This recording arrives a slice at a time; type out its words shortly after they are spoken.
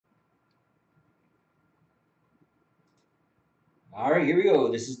All right, here we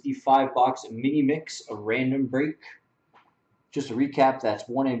go. This is the 5 box mini mix, a random break. Just a recap, that's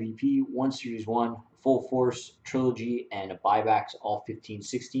one MVP, one Series 1, Full Force, Trilogy, and buybacks, all 15,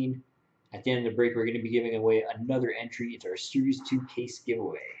 16. At the end of the break, we're going to be giving away another entry. It's our Series 2 case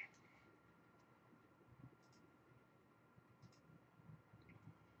giveaway.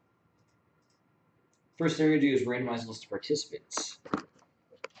 First thing we're going to do is randomize a list of participants.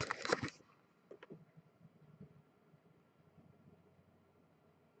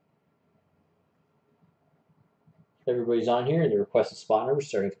 Everybody's on here, and the requested spot number,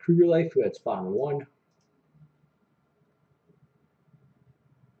 starting with Kruger Life, who had spot number 1.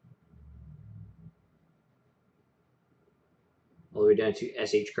 All the way down to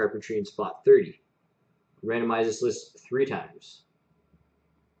SH Carpentry in spot 30. Randomize this list 3 times.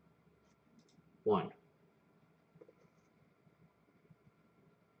 1,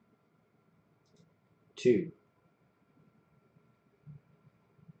 2,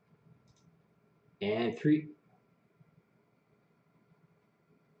 and 3.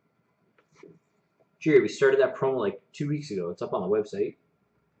 Jerry, we started that promo like 2 weeks ago. It's up on the website.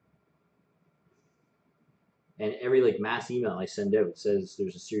 And every mass email I send out says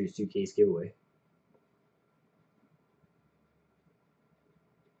there's a Series 2 case giveaway.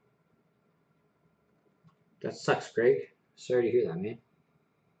 That sucks, Greg. Sorry to hear that, man.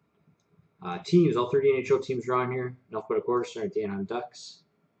 Teams, all 30 NHL teams are on here. In alphabetical order, starting at the Anaheim Ducks.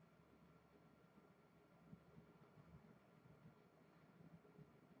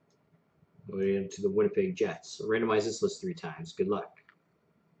 Going to the Winnipeg Jets. So randomize this list 3 times. Good luck.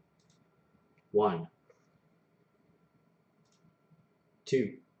 1,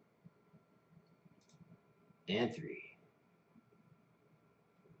 2, and 3.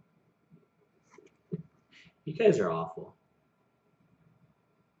 You guys are awful.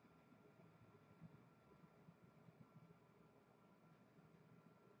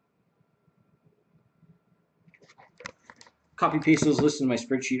 Copy paste those lists in my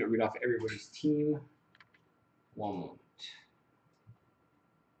spreadsheet. I'll read off everybody's team. One moment.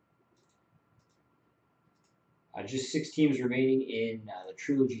 Just 6 teams remaining in the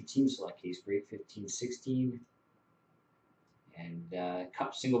Trilogy Team Select case break, 15-16. And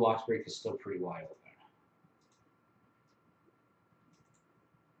Cup single box break is still pretty wide open.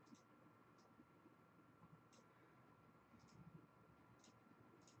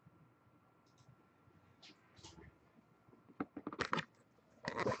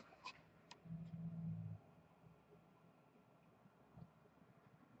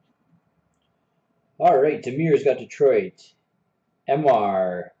 All right, Demir's got Detroit,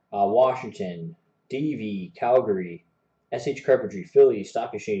 MR, Washington, Davey, Calgary, SH Carpentry, Philly,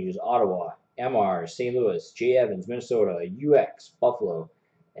 Stock Exchanges, Ottawa, MR, St. Louis, J. Evans, Minnesota, UX, Buffalo,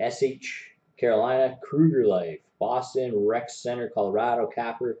 SH Carolina, Kruger Life, Boston, Rex Center, Colorado,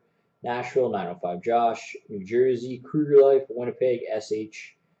 Capper, Nashville, 905 Josh, New Jersey, Kruger Life, Winnipeg,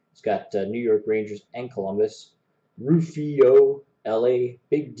 SH. It's got New York Rangers and Columbus, Rufio, LA,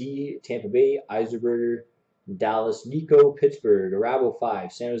 Big D, Tampa Bay, Eisenberger, Dallas, Nico, Pittsburgh, Arabo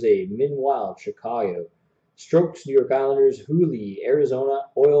 5, San Jose, Min Wild, Chicago, Strokes, New York Islanders, Hooley, Arizona,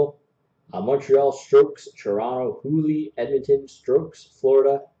 Oil, Montreal, Strokes, Toronto, Hooley, Edmonton, Strokes,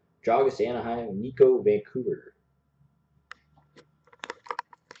 Florida, Joggis, Anaheim, Nico, Vancouver.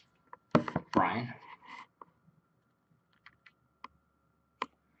 Brian.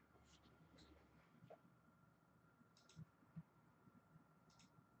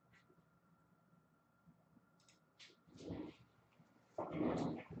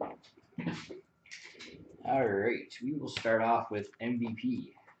 All right, we will start off with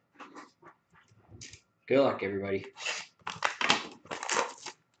MVP. Good luck, everybody.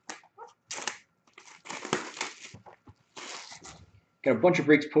 Got a bunch of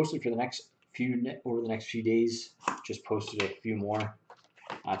breaks posted for the next over the next few days. Just posted a few more.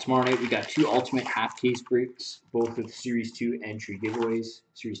 Tomorrow night we got 2 ultimate half case breaks, both with Series 2 entry giveaways,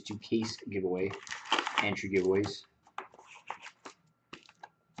 Series 2 case giveaway, entry giveaways.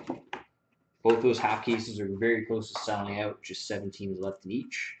 Both those half cases are very close to selling out, just 7 teams left in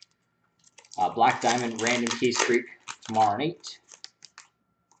each. Black Diamond random case break tomorrow night.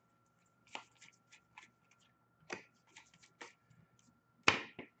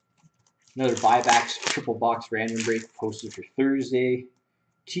 Another buybacks triple box random break posted for Thursday.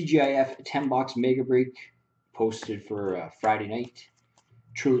 TGIF 10 box mega break posted for Friday night.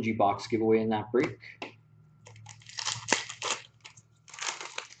 Trilogy box giveaway in that break.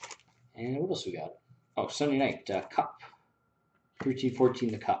 And what else we got? Oh, Sunday night, Cup. 13-14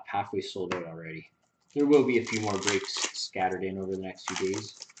 the Cup, halfway sold out already. There will be a few more breaks scattered in over the next few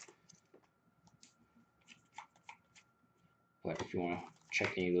days. But if you want to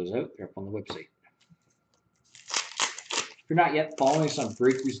check any of those out, they're up on the website. If you're not yet following us on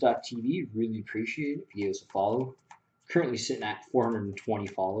breakers.tv, really appreciate it if you give us a follow. Currently sitting at 420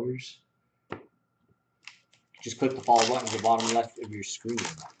 followers. Just click the follow button at the bottom left of your screen.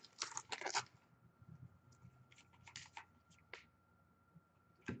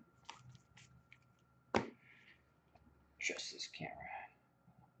 Just this camera.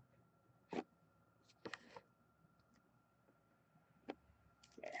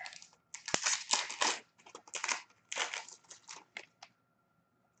 There.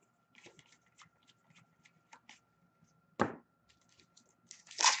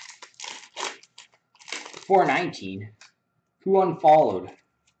 $4.19. Who unfollowed?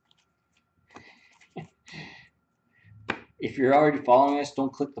 If you're already following us,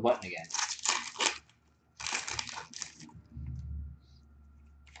 don't click the button again.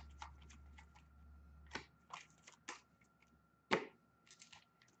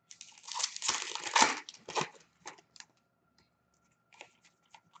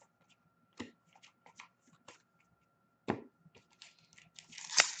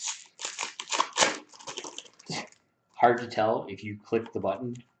 Hard to tell if you click the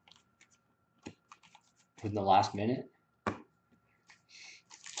button within the last minute.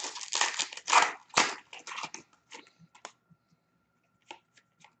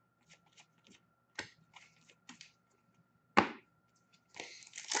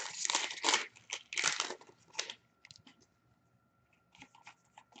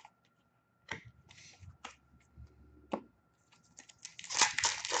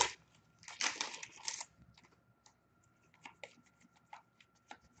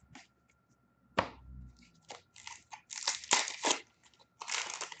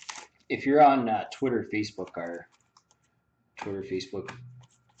 If you're on Twitter, Facebook, our Twitter, Facebook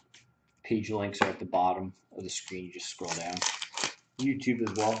page links are at the bottom of the screen. You just scroll down. YouTube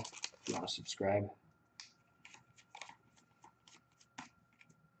as well, if you want to subscribe.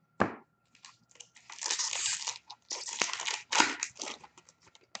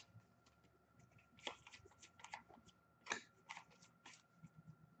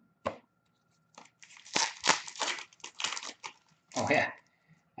 Oh yeah,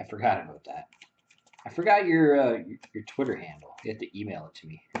 I forgot about that. I forgot your Twitter handle. You have to email it to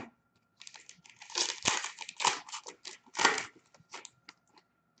me.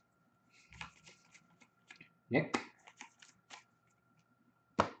 Nick?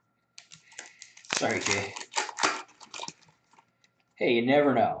 Sorry, Jay. Hey, you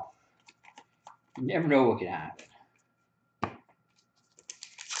never know. You never know what can happen.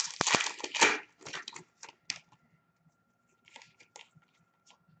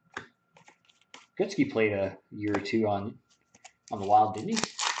 Gretzky played a year or two on the Wild, didn't he?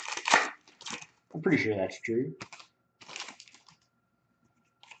 I'm pretty sure that's true.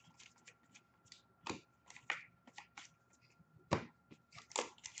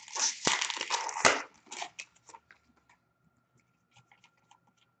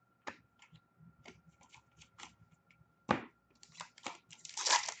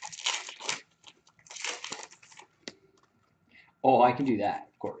 Oh, I can do that,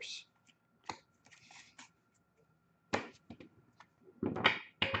 of course.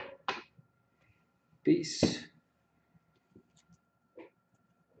 Base.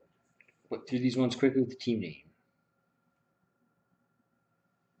 Put through these ones quickly with the team name.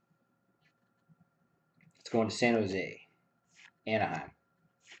 Let's go into San Jose, Anaheim,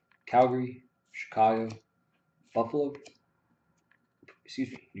 Calgary, Chicago, Buffalo,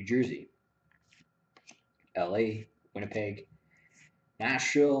 New Jersey, LA, Winnipeg,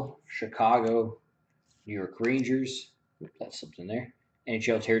 Nashville, Chicago, New York Rangers. That slipped in there.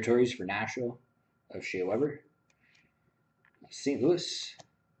 NHL territories for Nashville of Shea Weber, St. Louis,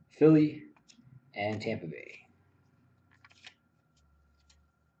 Philly, and Tampa Bay.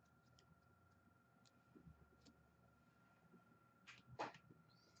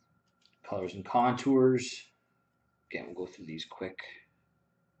 Colors and contours. Again, we'll go through these quick.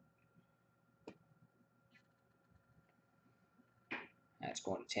 That's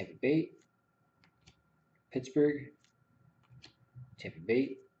going to Tampa Bay, Pittsburgh, Tampa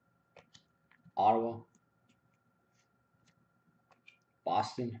Bay, Ottawa,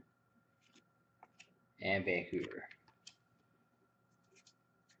 Boston, and Vancouver.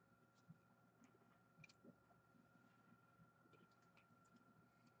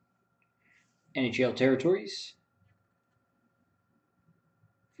 NHL territories.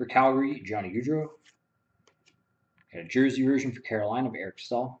 For Calgary, Johnny Gaudreau. Got a jersey version for Carolina of Eric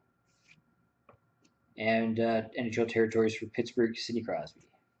Staal. And NHL territories for Pittsburgh, Sidney Crosby.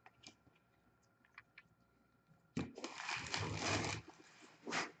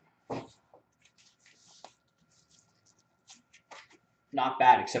 Not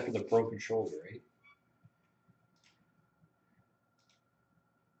bad, except for the broken shoulder, right?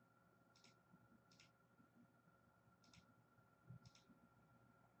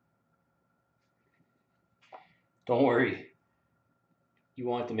 Don't worry. You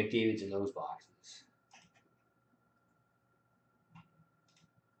want the McDavids in those boxes.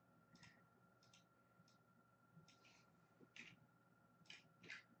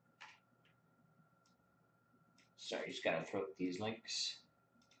 Sorry, just gotta throw up these links.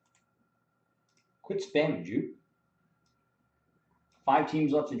 Quit spamming, Jude. 5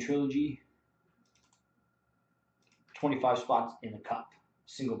 teams left in Trilogy. 25 spots in the cup.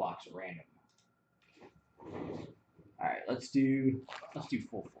 Single box at random. All right, let's do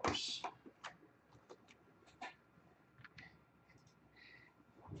full force.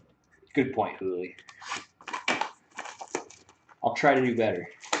 Good point, Hooley. I'll try to do better.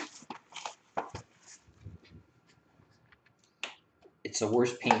 It's the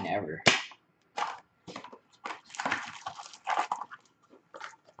worst pain ever.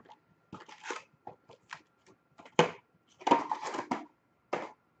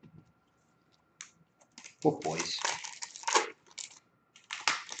 Oh, boys.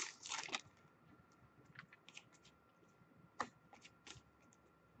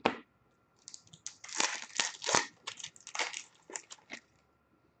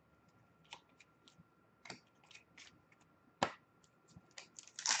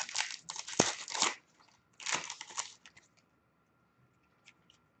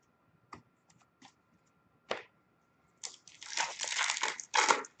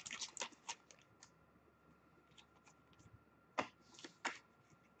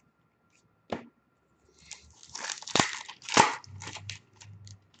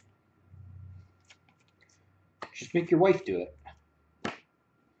 Just make your wife do it.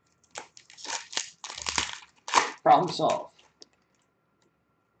 Problem solved.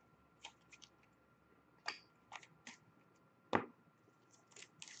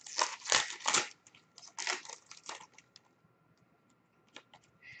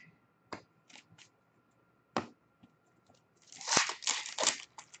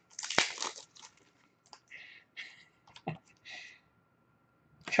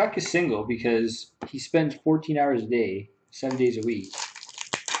 Chuck is single because he spends 14 hours a day, 7 days a week,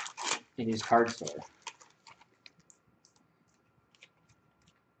 in his card store.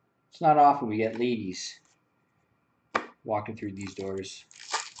 It's not often we get ladies walking through these doors.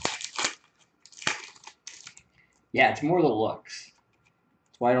 Yeah, it's more the looks.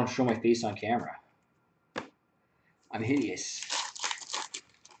 That's why I don't show my face on camera. I'm hideous.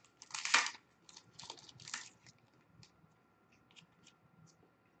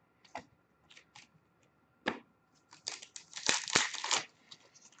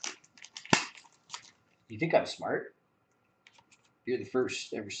 You think I'm smart? You're the first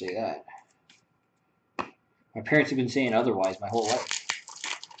to ever say that. My parents have been saying otherwise my whole life.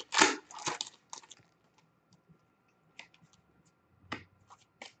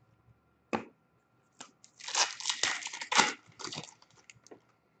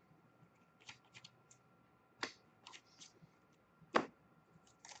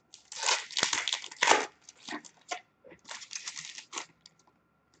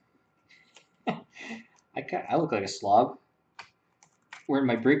 I look like a slob. Wearing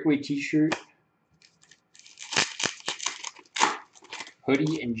my breakaway t-shirt,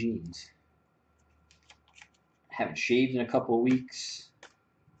 hoodie, and jeans. Haven't shaved in a couple of weeks.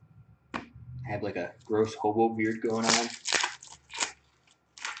 I have like a gross hobo beard going on.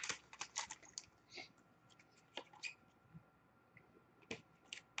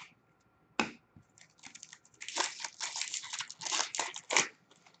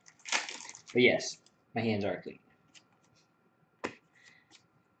 But yes, my hands are clean.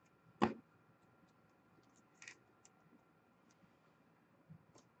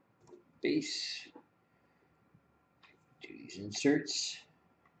 Base. Do these inserts.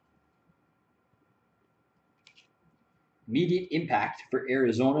 Immediate impact for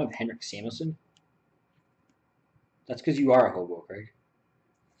Arizona of Henrik Samuelsson. That's because you are a hobo, Craig.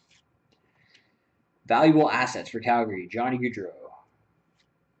 Valuable assets for Calgary, Johnny Gaudreau.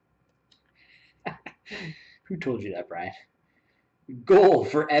 Who told you that, Brian? Goal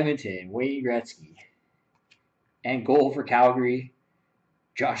for Edmonton, Wayne Gretzky. And goal for Calgary,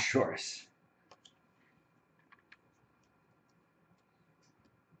 Josh Norris.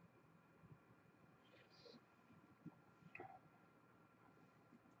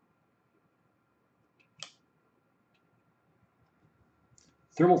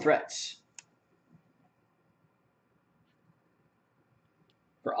 Thermal threats.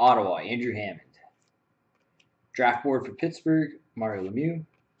 For Ottawa, Andrew Hammond. Draft board for Pittsburgh, Mario Lemieux.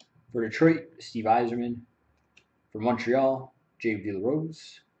 For Detroit, Steve Yzerman. For Montreal, Jacob De La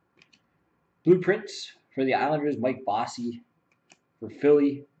Rose. Blueprints for the Islanders, Mike Bossy. For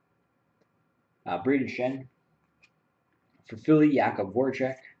Philly, Braden Shen. For Philly, Jakub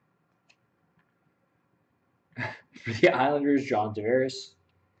Voracek. For the Islanders, John Tavares.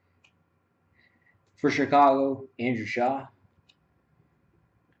 For Chicago, Andrew Shaw.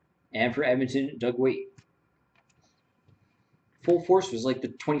 And for Edmonton, Doug Weight. Full Force was like the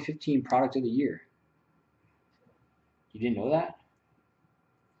 2015 product of the year. You didn't know that?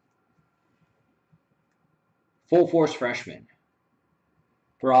 Full Force freshman.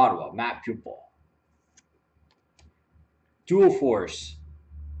 For Ottawa, Matt Pupil. Dual Force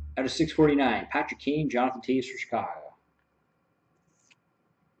out of 649, Patrick Kane, Jonathan Toews for Chicago.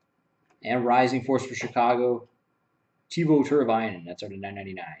 And Rising Force for Chicago, Teuvo Teravainen. That's out of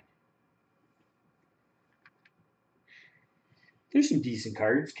 999. There's some decent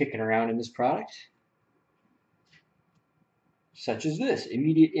cards kicking around in this product. Such as this,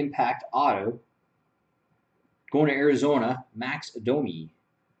 Immediate Impact Auto. Going to Arizona, Max Domi.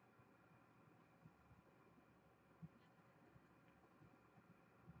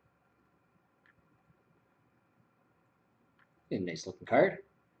 A nice looking card.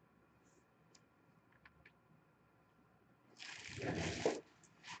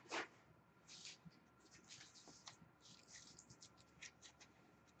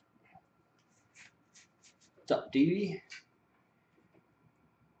 What's up, Davey?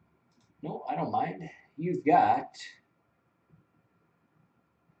 No, I don't mind. You've got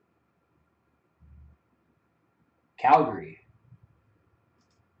Calgary.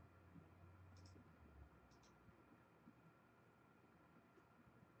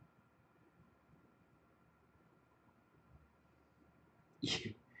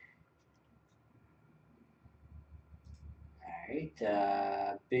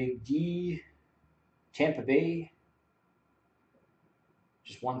 Alright, Big D, Tampa Bay,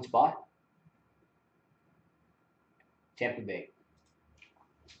 just one spot. Tampa Bay.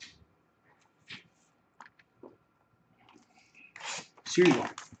 Series 1.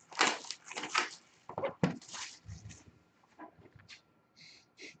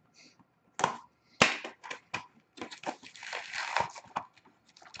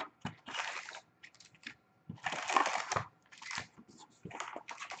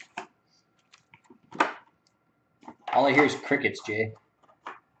 All I hear is crickets, Jay.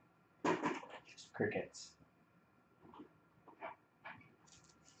 Just crickets.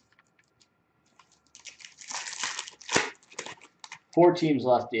 Four teams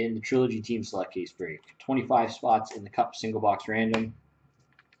left in the Trilogy Team Select Case Break. 25 spots in the Cup Single Box Random.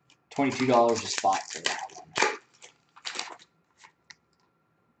 $22 a spot for that one.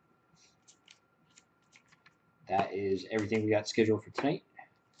 That is everything we got scheduled for tonight.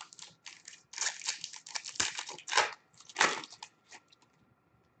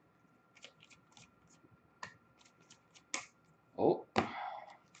 Oh.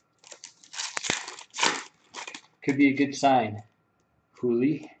 Could be a good sign.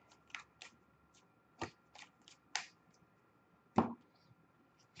 Hooley.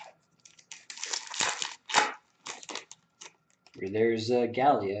 There's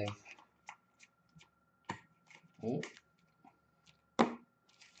Gallia. Oh.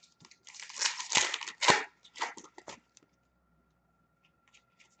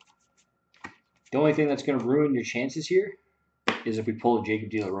 The only thing that's going to ruin your chances here is if we pull a Jacob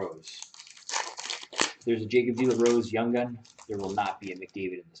De La Rose. If there's a Jacob De La Rose Young Gun, there will not be a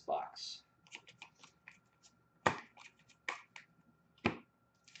McDavid in this box.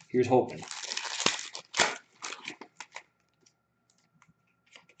 Here's hoping.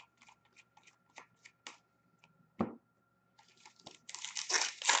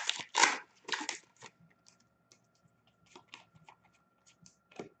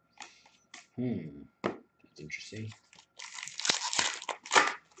 That's interesting.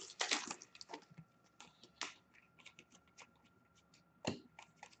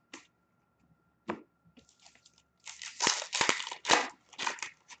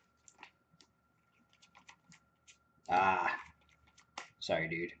 Sorry,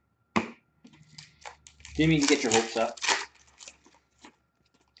 dude. Didn't mean to get your hopes up.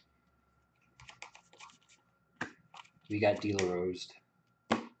 We got De La Rose.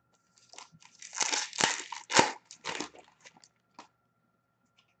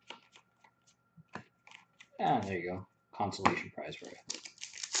 There you go. Consolation prize for you.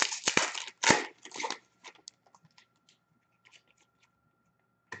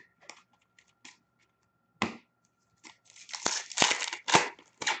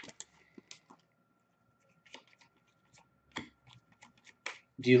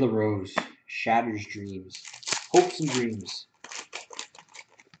 De La Rose, shatters dreams, hopes and dreams.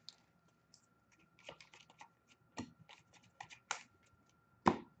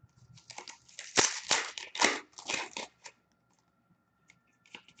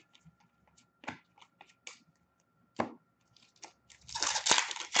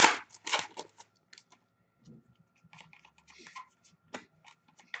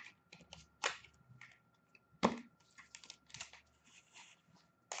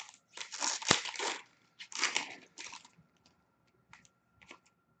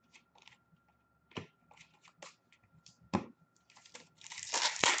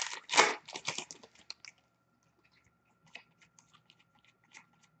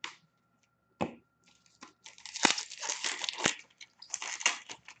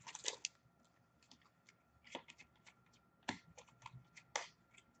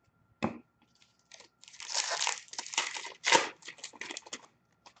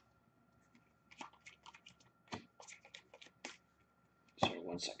 Sorry,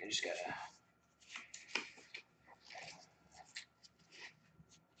 1 second. I just gotta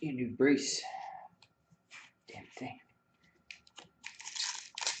get a new brace. Damn thing.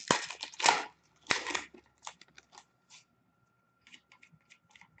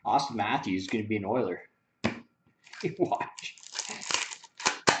 Austin Matthews is going to be an Oiler. Watch.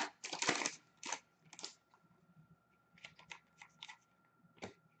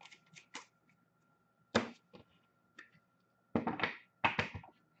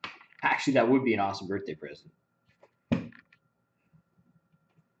 Actually, that would be an awesome birthday present.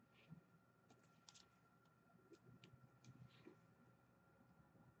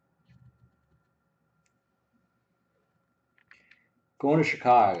 Going to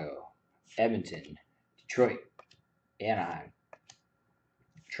Chicago, Edmonton, Detroit, Anaheim,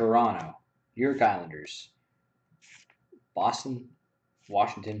 Toronto, New York Islanders, Boston,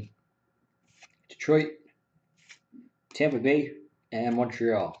 Washington, Detroit, Tampa Bay, and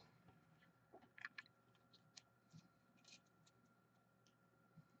Montreal.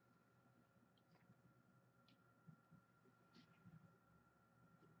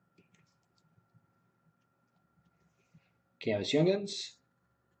 Canvas Young Guns.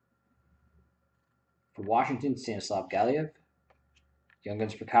 For Washington, Stanislav Galiev. Young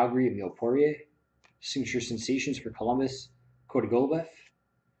Guns for Calgary, Emile Poirier. Signature Sensations for Columbus, Cody Goloubef.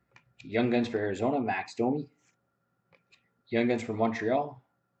 Young Guns for Arizona, Max Domi. Young Guns for Montreal,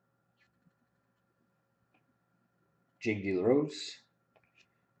 Jake De La Rose.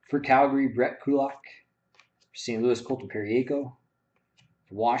 For Calgary, Brett Kulak. For St. Louis, Colton Parayko.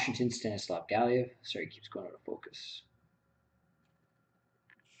 For Washington, Stanislav Galiev. Sorry, it keeps going out of focus.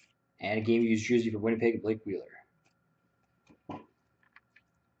 And a game used jersey for Winnipeg, Blake Wheeler.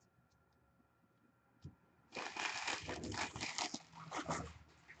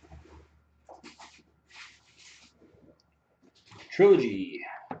 Trilogy.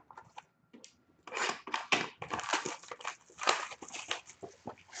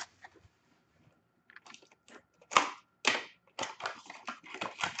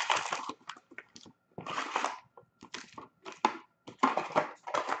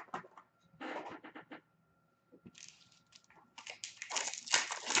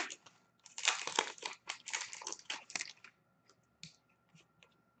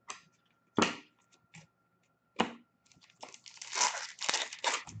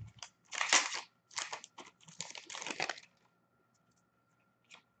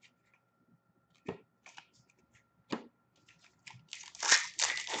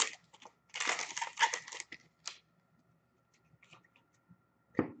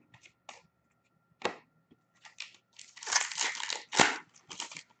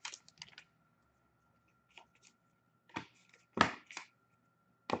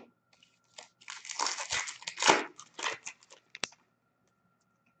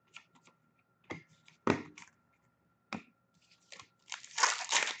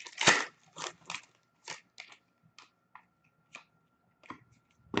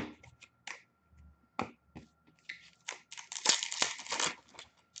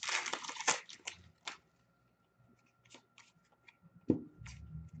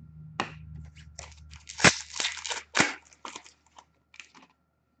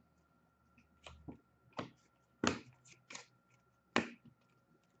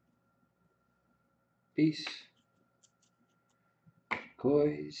 Peace.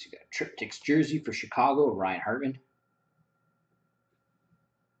 Coys. You got a Triptychs jersey for Chicago, Ryan Hartman.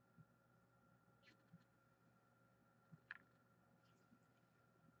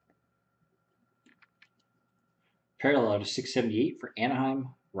 Parallel to 678 for Anaheim,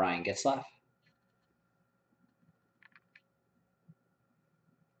 Ryan Getzlaf.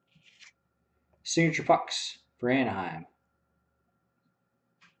 Signature pucks for Anaheim.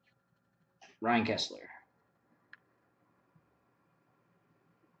 Ryan Kessler.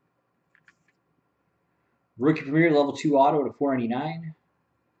 Rookie Premier level 2 auto to 499.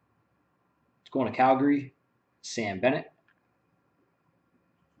 It's going to Calgary. Sam Bennett.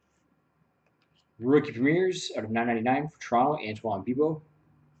 Rookie Premiers out of 999 for Toronto. Antoine Bibeau.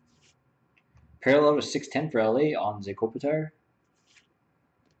 Parallel to 610 for LA on Kopitar.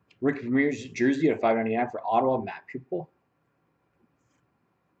 Rookie Premiers jersey out of 599 for Ottawa. Matt Pupil.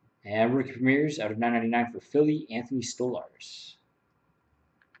 And Rookie Premiers out of 999 for Philly. Anthony Stolarz.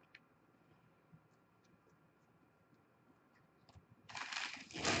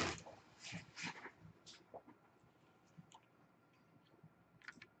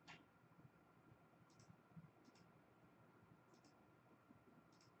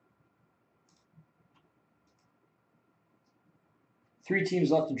 Three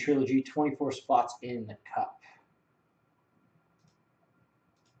teams left in Trilogy, 24 spots in the Cup.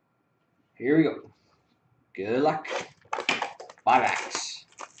 Here we go. Good luck. Buybacks.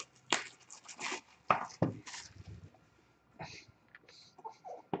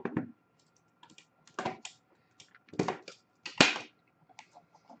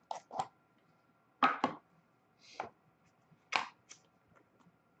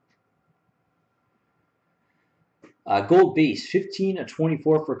 Gold base, 15 of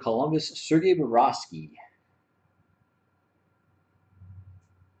 24 for Columbus, Sergei Bobrovsky.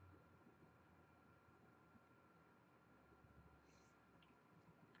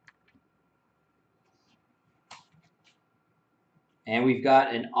 And we've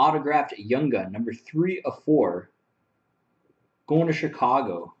got an autographed Young Gun, number 3 of 4, going to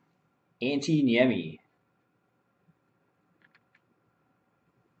Chicago, Antti Niemi.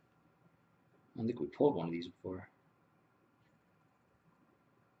 I don't think we pulled one of these before.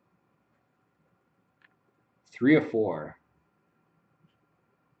 3 of 4.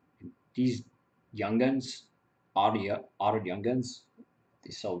 These Young Guns, auto Young Guns, they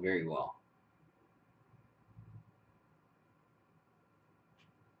sell very well.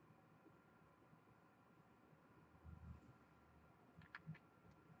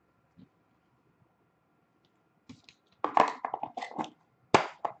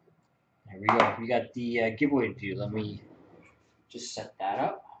 There we go. We got the giveaway to do. Let me just set that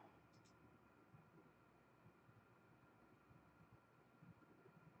up.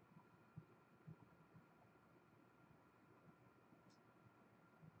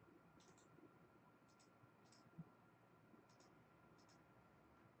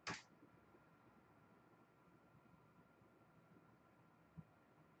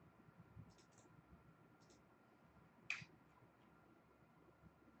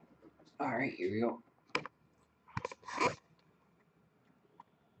 All right, here we go.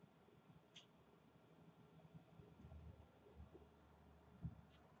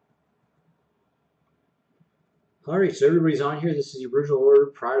 All right, so everybody's on here. This is the original order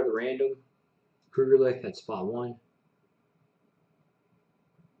prior to the random. Krugerlich at spot 1.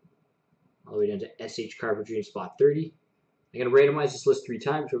 All the way down to SH Carpentry in spot 30. I'm going to randomize this list 3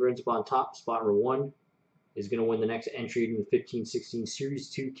 times. Whoever ends up on top, spot number 1, is going to win the next entry in the 15-16 Series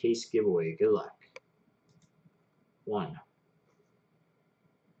 2 case giveaway. Good luck. 1,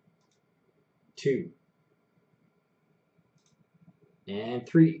 2, and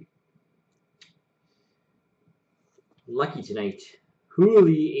 3. Lucky tonight.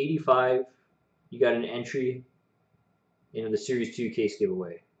 Hooley 85. You got an entry into the Series 2 case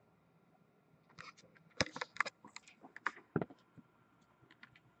giveaway.